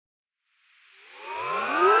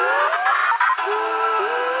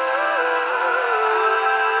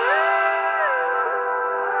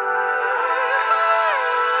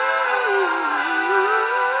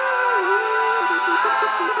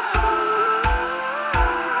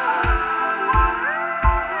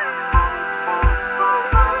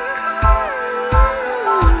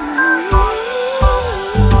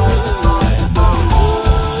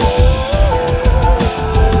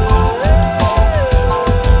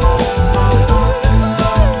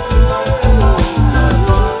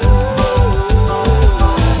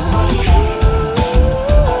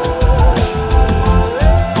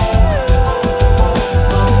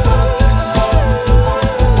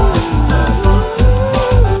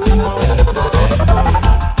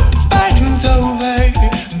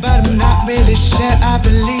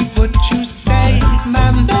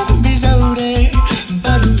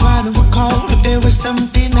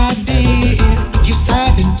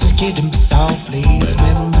kidding me softly. These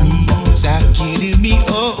memories are kidding me.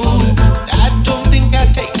 Oh, I don't think I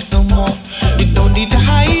take it no more. You don't need to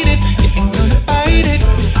hide it, you ain't gonna fight it.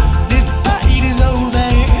 This fight is over,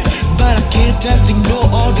 but I can't just ignore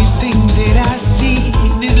all these things that I see.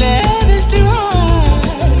 This love is too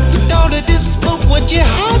hard. You thought that this spoke what you're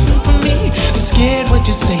hiding from me. I'm scared what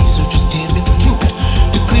you say, so just tell me the truth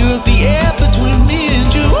to clear up the air between me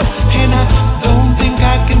and you. And I don't think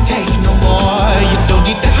I can take no more. You don't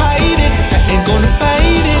need to hide it, I ain't gonna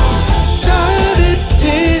fight it. Started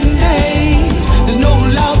 10 days. There's no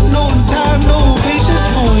love, no time, no patience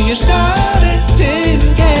for you. Started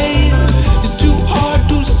 10 games. It's too hard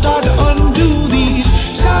to start to undo these.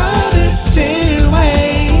 Started 10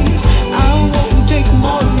 ways. I won't take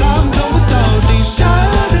more, now I'm done with all these.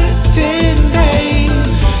 Started 10 days.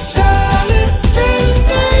 Started 10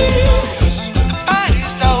 days. The fight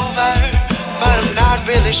is over, but I'm not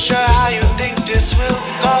really sure how you think this will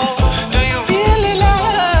go. Do you really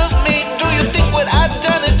love me? Do you think what I've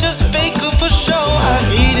done is just fake or for show? I'm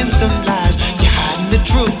eating some lies, you're hiding the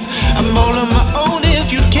truth. I'm all on my own,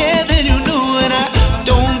 if you care then you knew. And I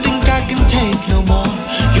don't think I can take no more.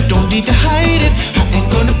 You don't need to hide it, I ain't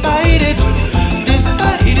gonna fight it. This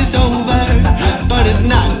fight is over, but it's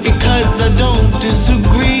not because I don't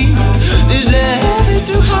disagree. This love is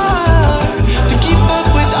too hard to keep up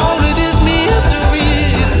with all of this misery.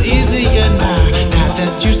 It's easier now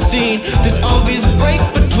that you've seen this obvious break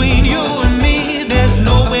between you and me. There's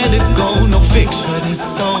nowhere to go, no fix for this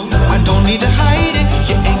soul. I don't need to hide it,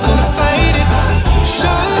 you ain't gonna fight it.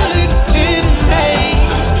 Charlatan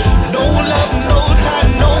Days. No love, no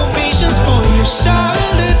time, no patience for you.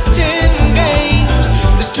 Charlatan games.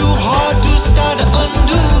 It's too hard to start to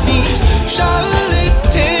undo these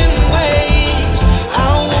charlatan ways. I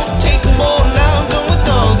won't take more, now I'm done with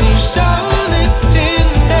all these charlatan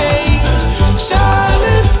days.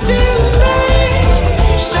 Charlatan days.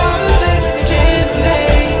 Charlatan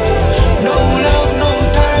days. No love, no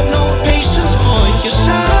time, no patience for you.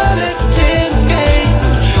 Charlatan games.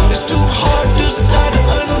 It's too hard to start to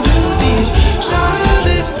undo these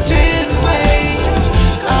charlatan ways.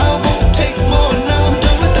 I won't take more, now I'm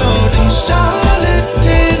done with all these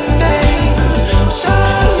charlatan days.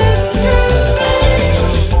 Charlatan days.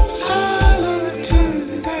 Charlatan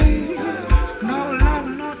days. No love,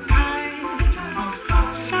 no time.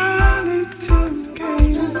 Charlatan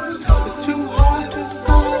games. It's too hard to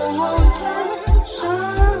start.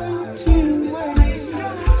 Charlatan ways.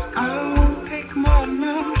 I won't take more,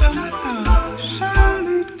 now I'm done with all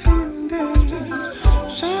charlatan days.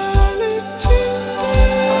 Charlatan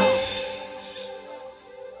days.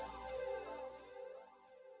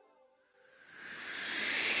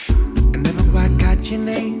 I never quite got your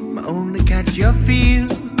name, I only got your feel.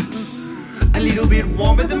 A little bit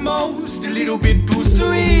warmer than most, a little bit too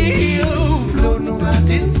sweet. Floating around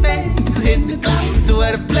in space, in the clouds, so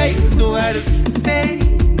out of place, so out of space.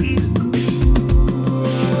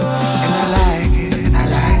 And I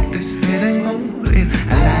like this feeling holding,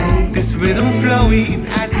 I like this rhythm flowing,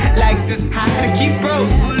 I like this high to keep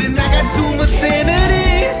rolling. I got too much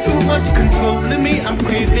sanity, too much control of me. I'm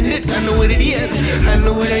craving it, I know what it is, I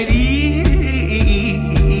know what it is.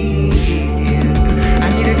 I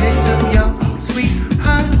need a taste of your sweet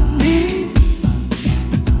honey.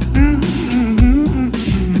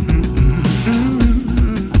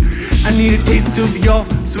 I need a taste of your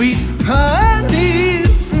sweet honey.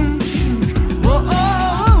 Whoa,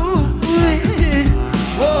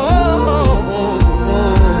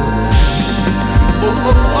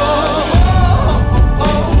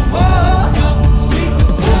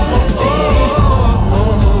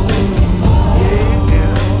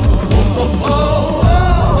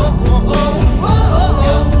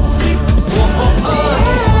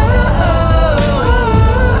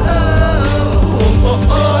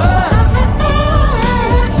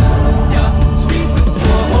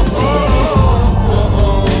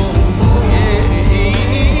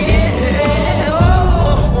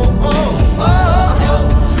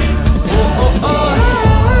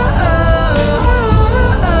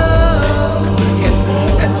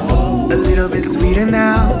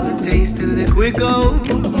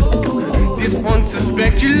 This one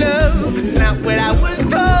suspect your love, it's not what I was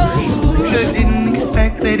told. I didn't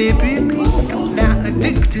expect that it'd be me. Now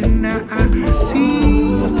addicted, now I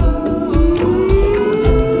see.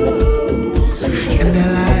 And I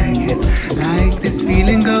like this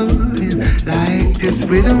feeling going, like this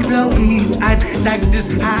rhythm flowing. I like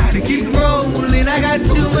this high to keep rolling. I got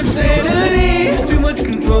too much sanity, too much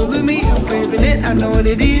control of me. I'm craving it, I know what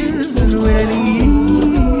it is, I know what it is.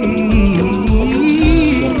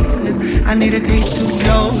 I need a taste of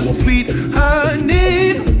your sweet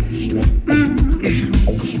honey.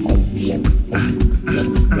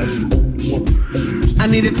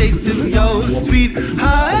 me the taste of your sweet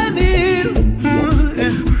honey.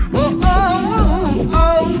 Oh, oh, oh,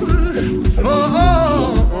 oh, oh, oh,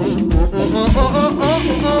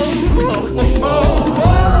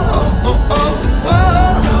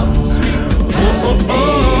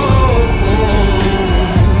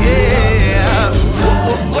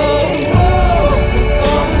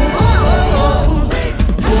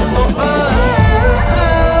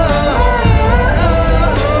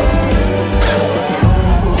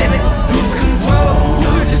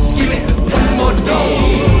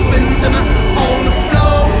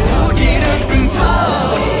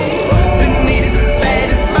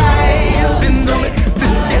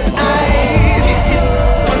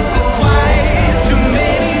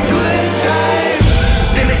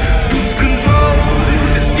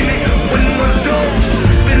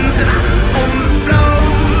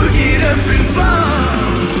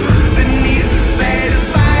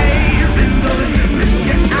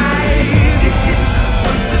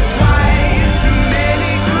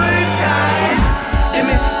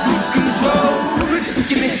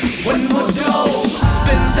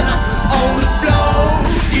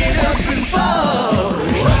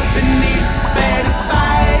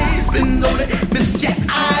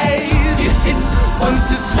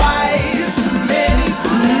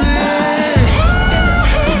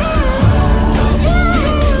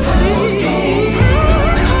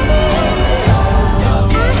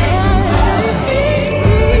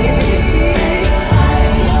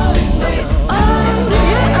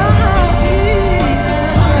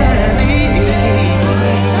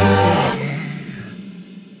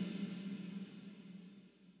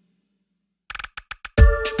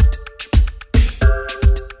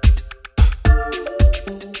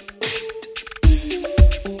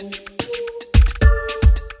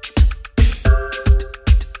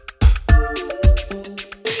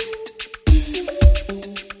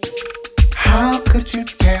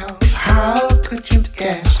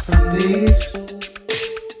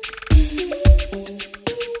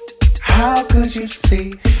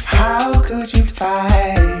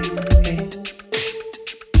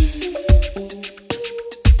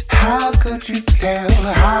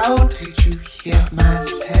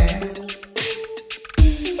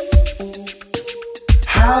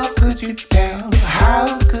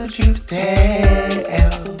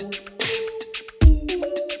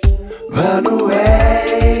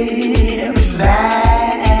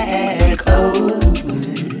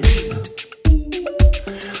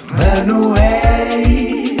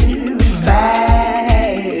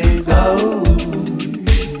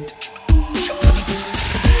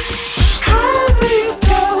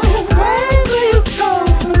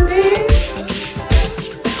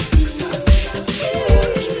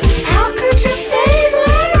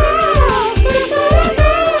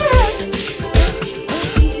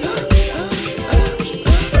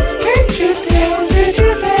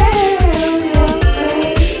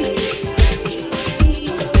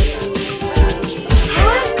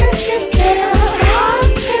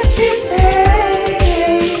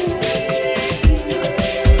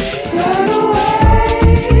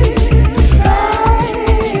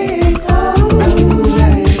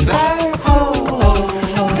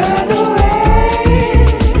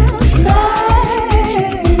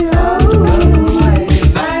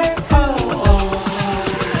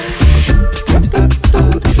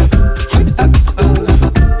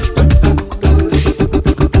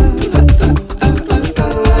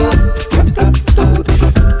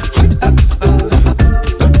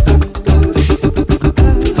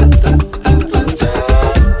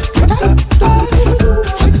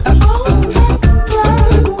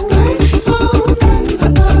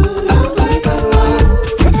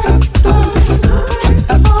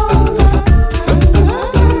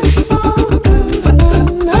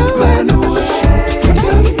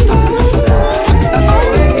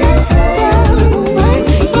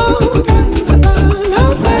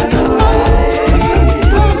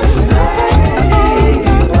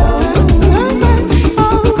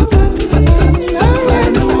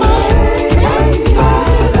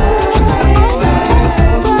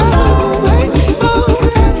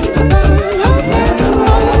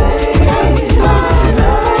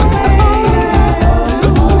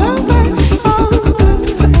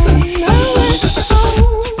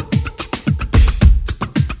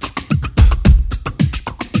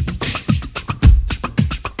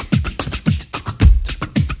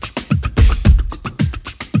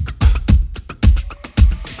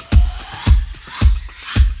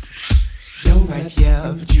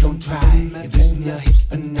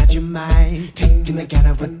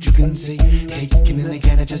 what you can say. Taking it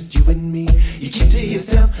again, just you and me. You keep to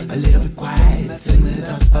yourself a little bit quiet. Similar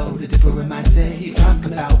thoughts about a different mindset. You talk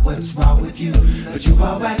about what's wrong with you, but you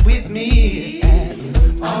alright with me.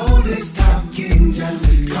 And all this talking just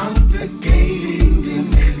is complicating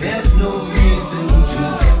things. There's no reason to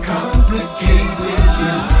complicate with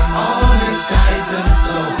you. All these ties are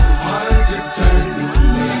so hard to turn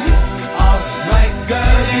away. It's alright,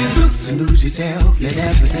 girl, you lose and lose yourself. Let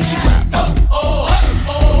everything drop. Oh, oh, oh,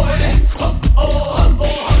 oh, oh, oh, oh,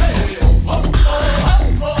 oh.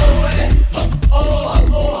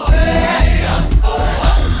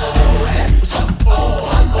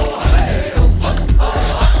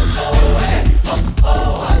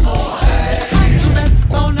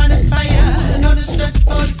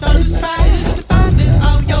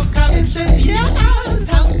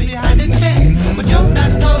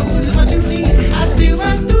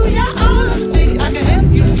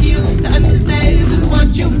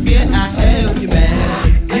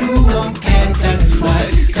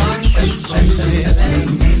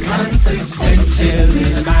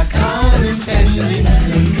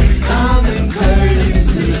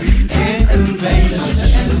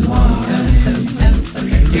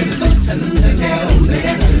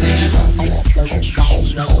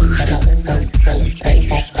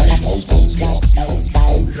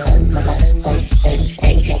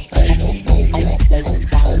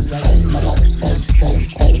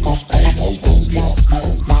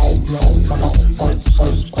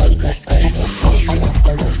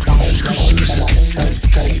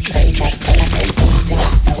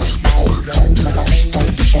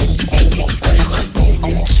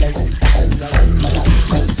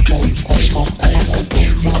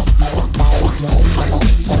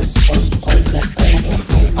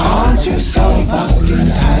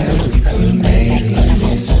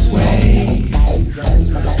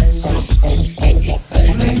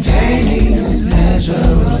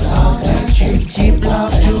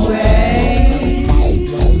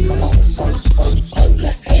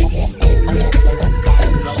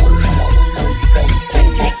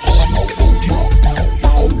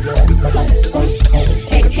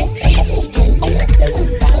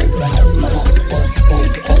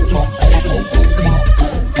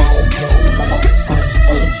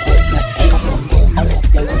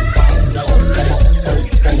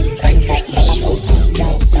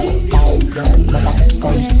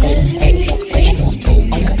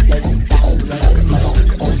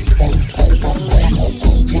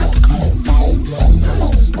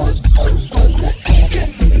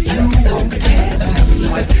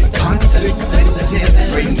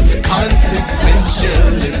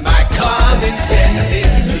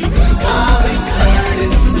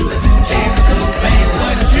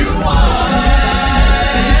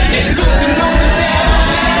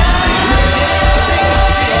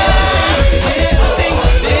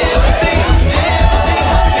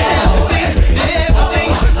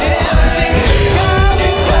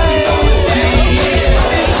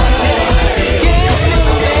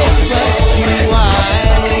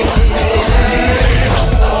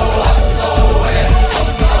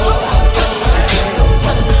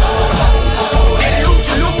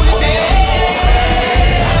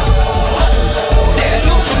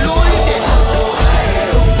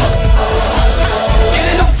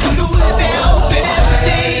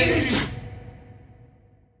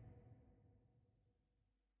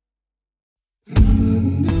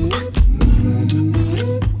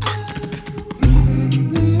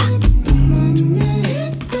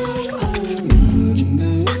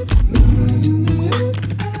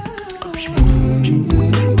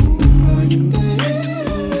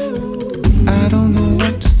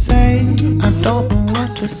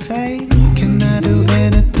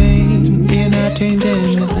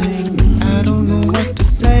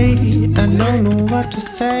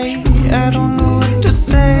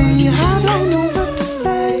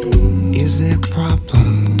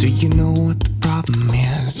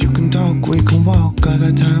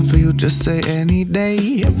 Just say any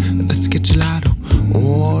day. Let's get gelato.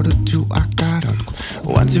 Order 2, I got 'em.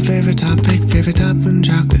 What's your favorite topic? Favorite topping?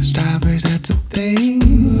 Chocolate, strawberries, that's a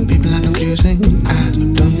thing. People are confusing. I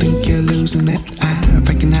don't think you're losing it. I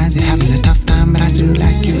recognize you're having a tough time, but I still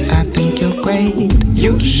like you. I think you're great.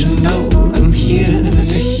 You should know I'm here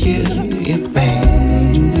to hear you, babe.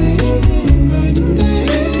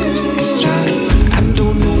 Just try. I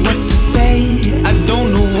don't know what to say. I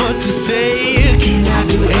don't know what to say. Can I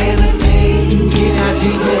do anything? Can I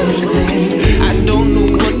take anything? I don't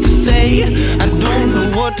know what to say. I don't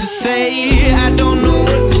know what to say. I don't know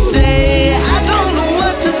what to say. I don't know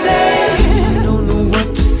what to say. I don't know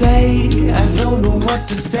what to say. I don't know what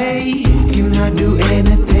to say. Can I do anything?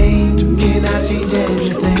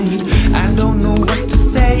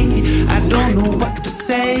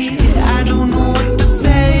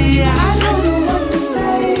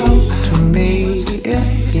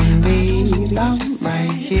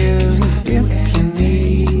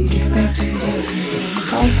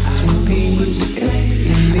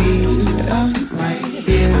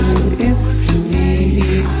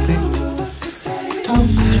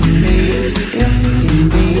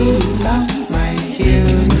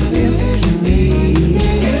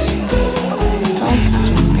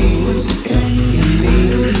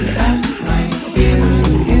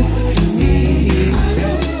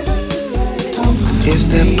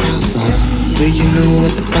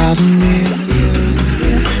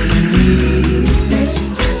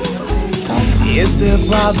 Is there a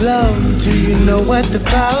problem? Do you know what the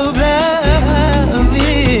problem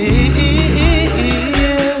is?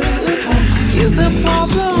 Is there a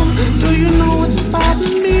problem? Do you know what the problem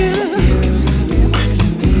is?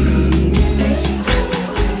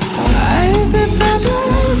 Is there a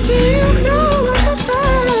problem? Do you know what the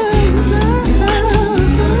problem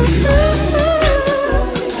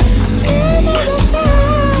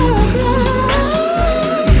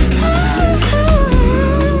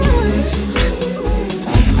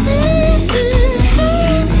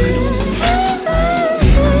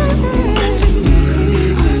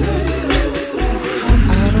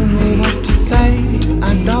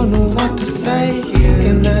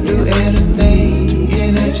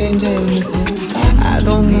change anything? I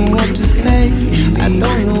don't know what to say. I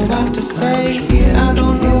don't know what to say. I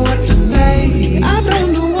don't know what to say. I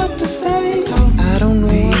don't know what to say. I don't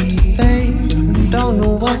know what to say. Don't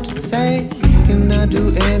know what to say. Can I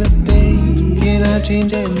do anything? Can I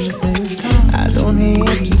change anything? I don't know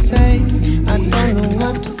what to say. I don't know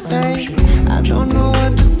what to say. I don't know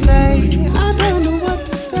what to say. I don't know what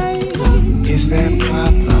to say. Is there a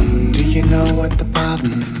problem? Do you know what the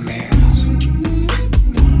problem is?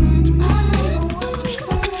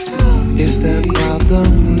 Is there a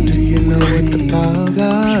problem? Do you know what the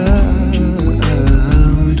problem?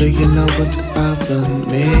 Do you know what the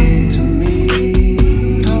problem is? To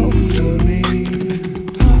me, talk to me,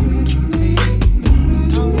 talk to me,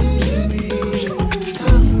 talk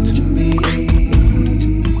to me,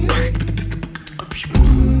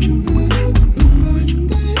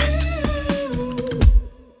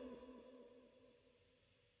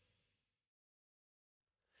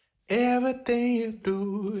 everything you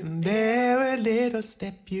do and every little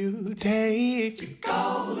step you take, you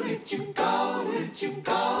got it, you got it, you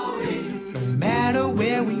got it. No matter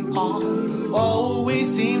where we are, you always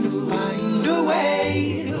seem to find a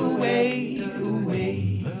way, a way, a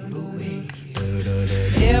way, a way.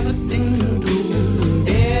 Everything you do and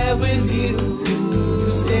every little thing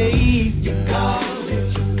you say, you got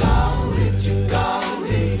it, you got it, you got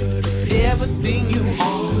it. Everything you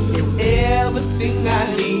are, you everything I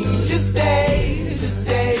need. Just stay, just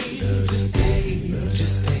stay, just stay,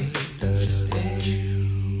 just stay, just stay.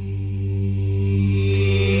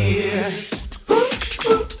 Yeah.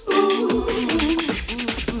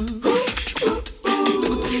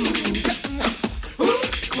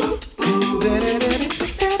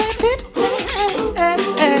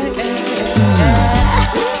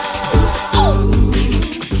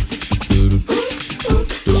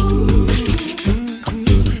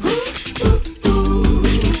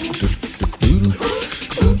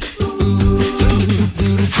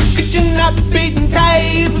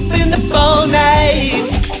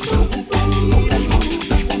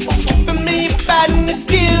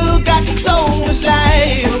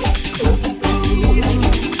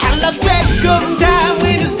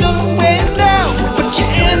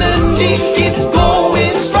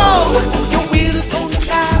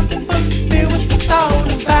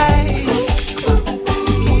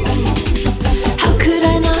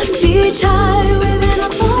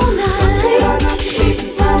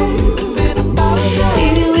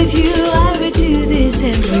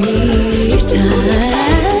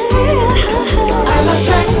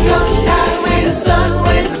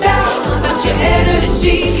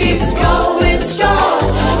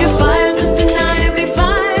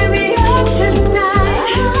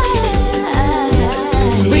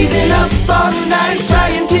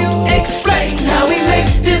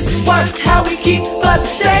 How we keep us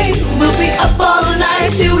safe. We'll be up all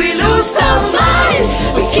night till we lose our minds.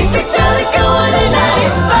 We keep each other going and I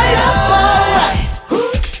fight up alright.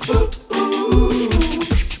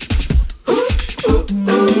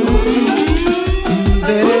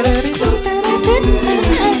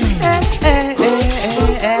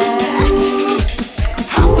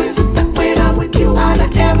 How is it that when I'm with you, I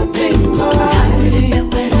let everything's alright? How is it that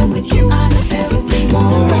when I'm with you, I let everything's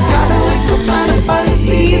alright? Gotta wake up out of bodies,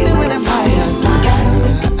 even when I'm high.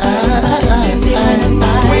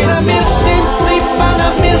 When I'm missing sleep and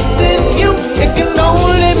I'm missing you, it can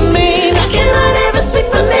only mean I cannot ever sleep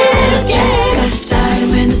a minute straight. Got tired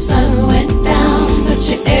when the sun went down, but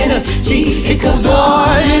your energy, it goes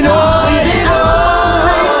on and on and on.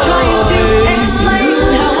 Trying to explain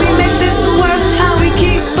how we make this work, how we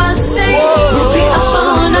keep us safe. We'll be up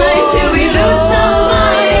all night till we lose our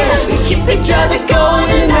mind. We keep each other going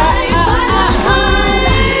tonight.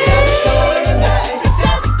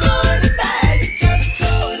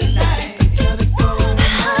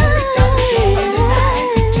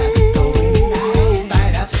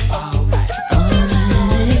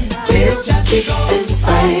 Keep this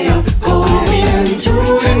fire going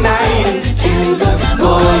through the night till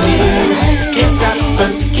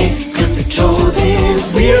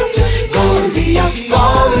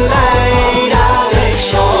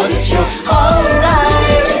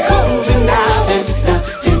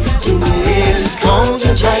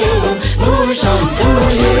push on through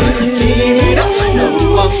it to speed it up.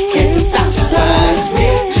 No one can stop us.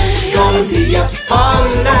 We're gonna be up all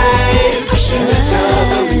night, pushing each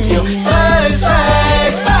other until first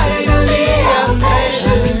light. Finally our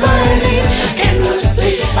passion's burning, cannot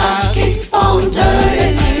say I keep on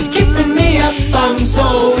turning, keeping me up. I'm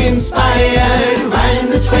so inspired, riding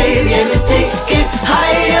this wave, yeah, let's take it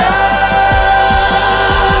higher.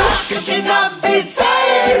 Could you not be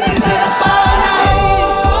tired? We've been up all night.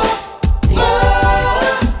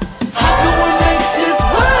 How can we make this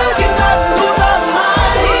work and not lose our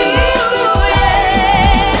minds?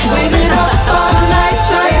 We've been up all night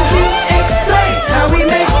trying to explain how we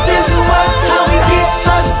make this work, how we keep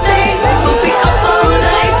us sane. We'll be up all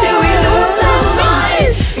night till we lose our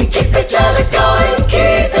minds and keep each other going,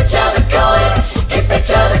 keep each other going, keep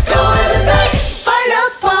each other going tonight. Fight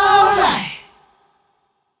up all night.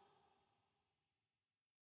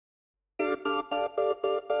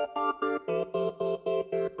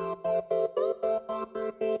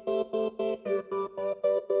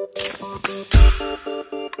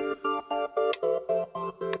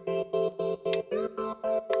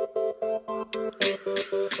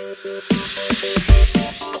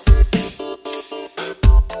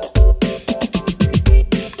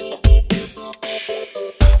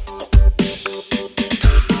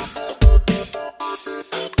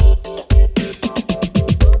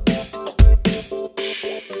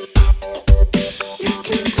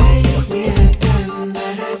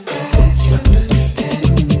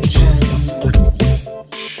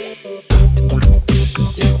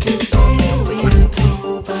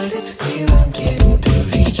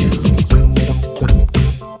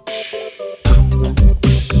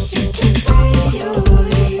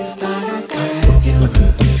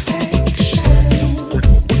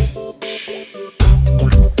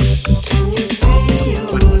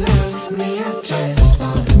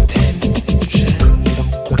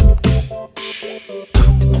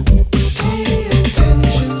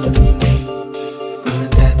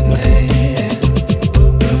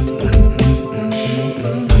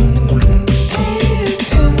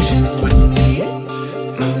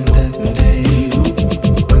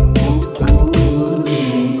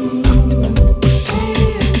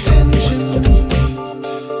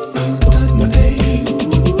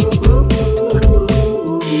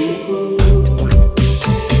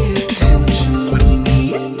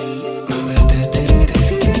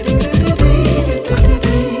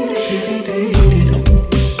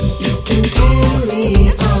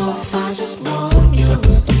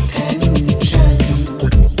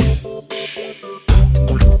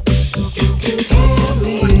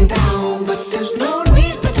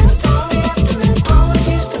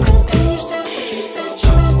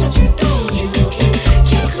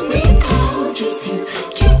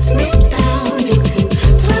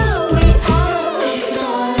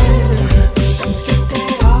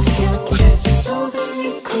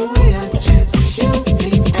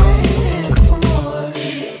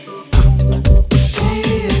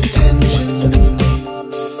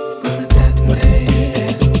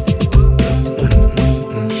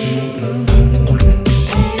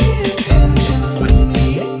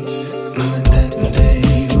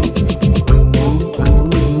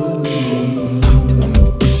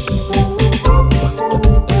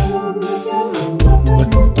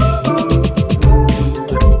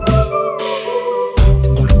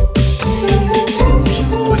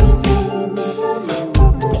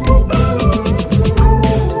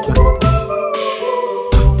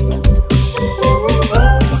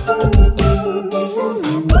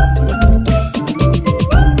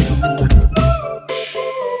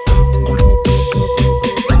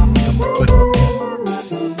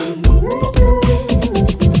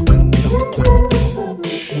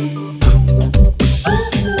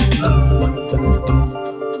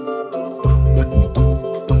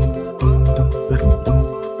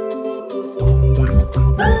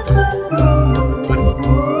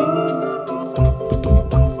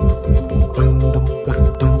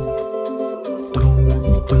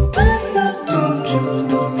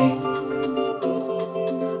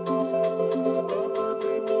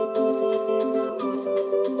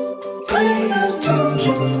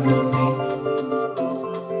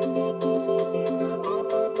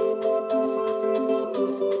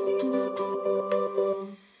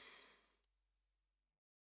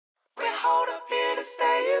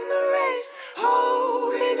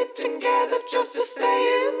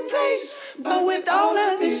 But with all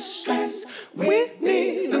of this stress, we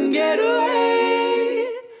need a getaway.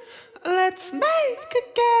 Let's make a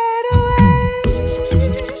getaway.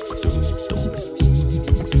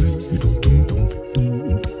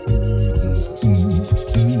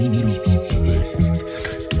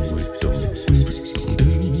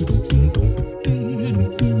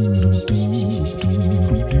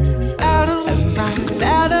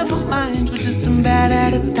 minds, we're just a bad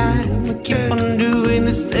at a time. We keep on doing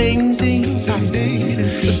the same things like this.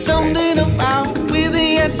 There's something about with the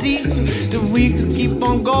idea that we could keep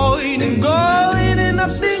on going and going, and I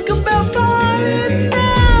think about falling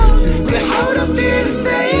down. We hold up here to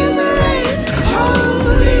stay in the rain,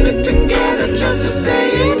 holding it together just to stay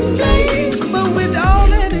in place. But with all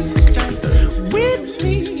of this stress, we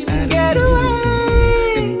need to get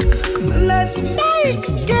away. Let's make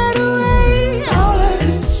a getaway. All of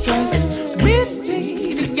this stress, we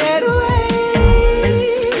need to get away.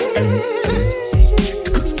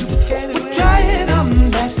 We're trying our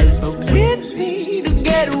best, but we need to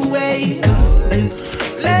get away.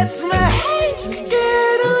 Let's make a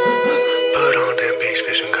getaway. Put on them beach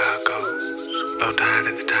fishing goggles, low tide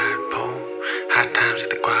at the tide pole, high times at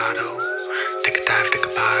the grotto. Take a dive, take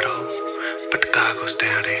a bottle, put the goggles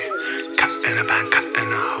down there. Cut in a bind, cut in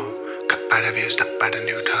a hole. Cut by the view, stop by the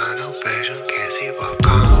new tunnel vision. Can't see what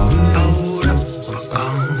come. Load up, we're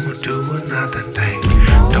gonna do another thing.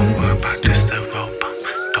 Don't worry about this, the rope bump.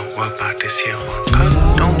 Don't worry about this here one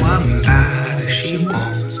cut. Don't worry about it, she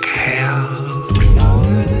won't care.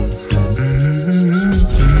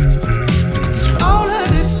 All of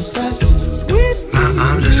this stress, we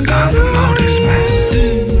I'm just got the motives, man.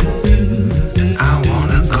 I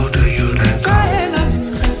wanna go to you, let go. trying our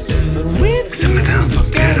best, but we Sit me down,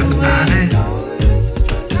 forget about it.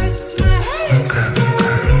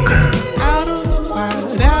 out of the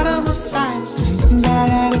wild, out of my sight, just about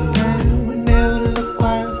out of time. We never look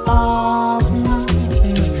quite far from now.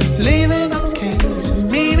 Leaving our cage,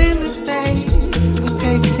 meaning to stay. We're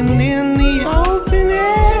taking in the open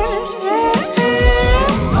air.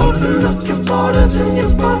 Open up your borders and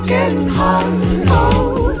your broken heart.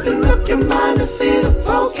 Open up your mind to see the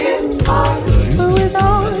broken heart.